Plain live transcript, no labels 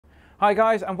Hi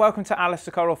guys, and welcome to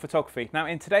Alistair Coral Photography. Now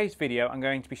in today's video I'm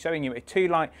going to be showing you a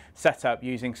 2-light setup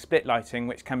using split lighting,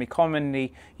 which can be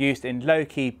commonly used in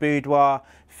low-key boudoir,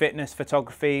 fitness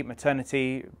photography,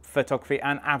 maternity photography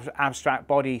and abstract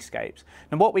bodyscapes.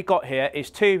 Now what we got here is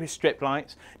 2 strip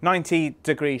lights, 90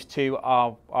 degrees to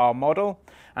our model,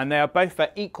 and they are both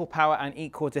at equal power and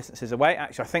equal distances away.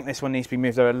 Actually, I think this one needs to be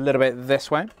moved a little bit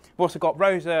this way. We've also got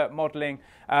Rosa modelling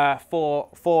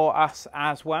for us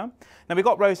as well. Now we've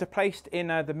got Rosa placed in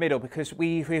the middle because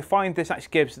we find this actually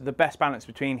gives the best balance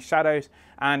between shadows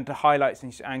and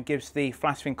highlights and gives the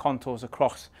flattering contours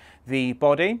across the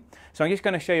body. So I'm just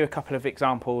going to show you a couple of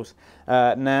examples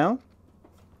now.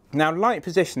 Now light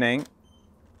positioning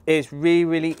is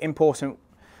really important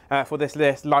for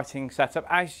this lighting setup.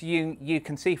 As you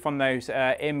can see from those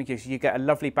images, you get a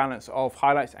lovely balance of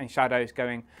highlights and shadows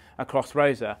going across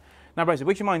Rosa. Now Rosa,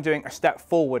 would you mind doing a step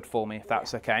forward for me, if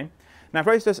that's okay? Now if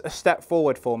Rosa does a step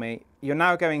forward for me, you're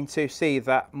now going to see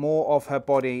that more of her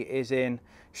body is in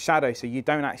shadow, so you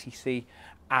don't actually see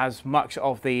as much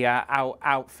of the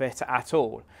outfit at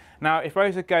all. Now if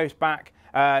Rosa goes back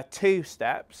 2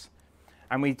 steps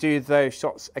and we do those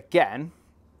shots again,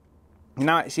 you're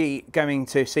now actually going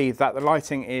to see that the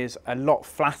lighting is a lot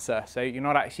flatter, so you're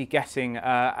not actually getting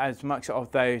as much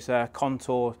of those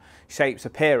contour shapes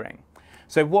appearing.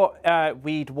 So what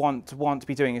we'd want to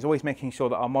be doing is always making sure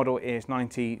that our model is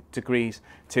 90 degrees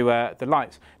to the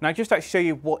lights. Now just to actually show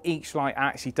you what each light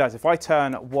actually does, if I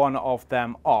turn one of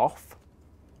them off,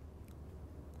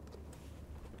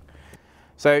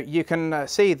 so you can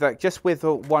see that just with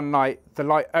one light, the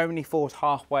light only falls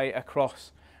halfway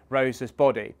across Rosa's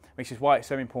body, which is why it's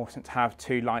so important to have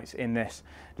 2 lights in this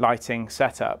lighting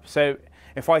setup. So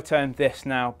if I turn this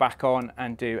now back on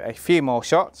and do a few more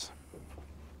shots,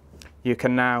 you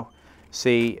can now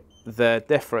see the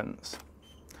difference.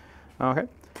 Okay.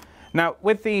 Now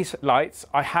with these lights,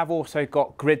 I have also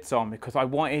got grids on because I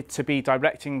wanted to be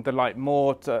directing the light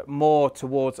more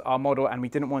towards our model, and we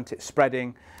didn't want it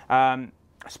spreading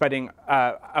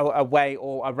away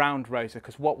or around Rosa,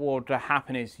 because what would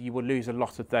happen is you will lose a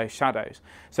lot of those shadows.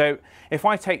 So if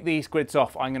I take these grids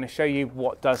off, I'm going to show you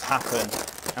what does happen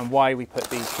and why we put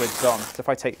these grids on. So if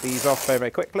I take these off very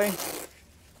quickly,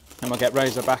 and we'll get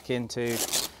Rosa back into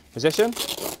position.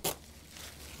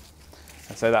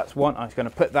 And so that's one. I'm just going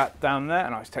to put that down there,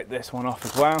 and I'll just take this one off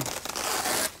as well.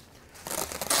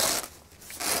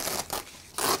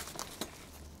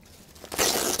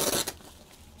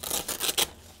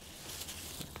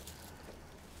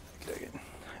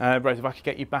 Rosa, if I could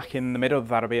get you back in the middle,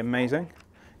 that'll be amazing.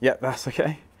 Yep, that's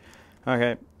okay.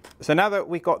 Okay, so now that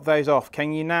we've got those off,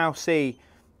 can you now see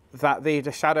that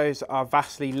the shadows are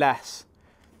vastly less?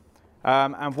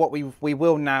 And what we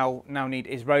will now need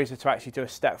is Rosa to actually do a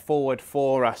step forward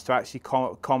for us to actually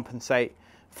compensate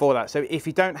for that. So if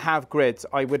you don't have grids,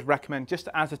 I would recommend, just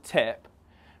as a tip,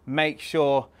 make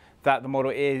sure that the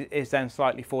model is then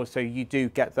slightly forward so you do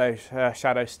get those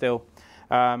shadows still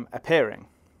appearing.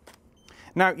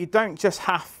 Now you don't just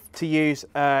have to use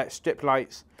strip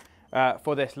lights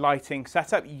for this lighting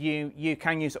setup. You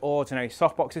can use ordinary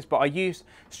softboxes, but I use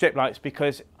strip lights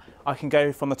because I can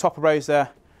go from the top of Rosa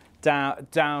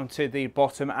down to the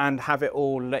bottom and have it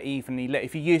all evenly lit.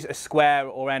 If you use a square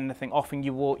or anything, often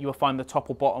you will find the top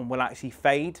or bottom will actually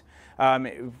fade,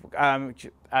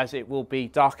 as it will be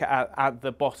darker at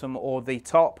the bottom or the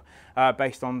top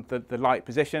based on the light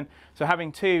position. So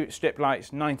having 2 strip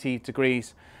lights 90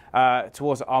 degrees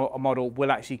towards our model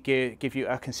will actually give you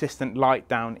a consistent light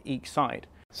down each side.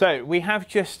 So we have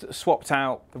just swapped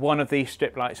out one of these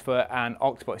strip lights for an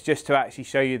octopus, just to actually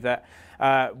show you that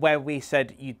where we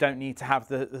said you don't need to have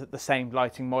the same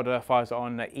lighting modifiers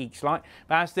on each light.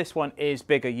 But as this one is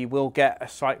bigger, you will get a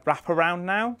slight wraparound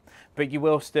now, but you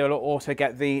will still also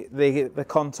get the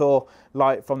contour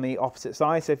light from the opposite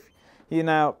side. So if you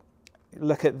now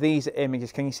look at these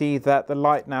images, can you see that the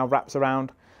light now wraps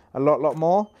around a lot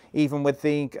more, even with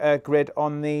the grid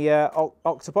on the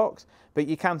octobox? But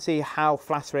you can see how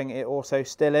flattering it also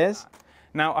still is.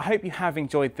 Now I hope you have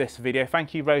enjoyed this video.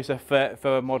 Thank you, Rosa,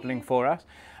 for modelling for us.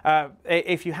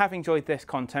 If you have enjoyed this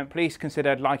content, please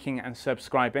consider liking and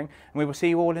subscribing, and we will see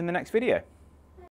you all in the next video.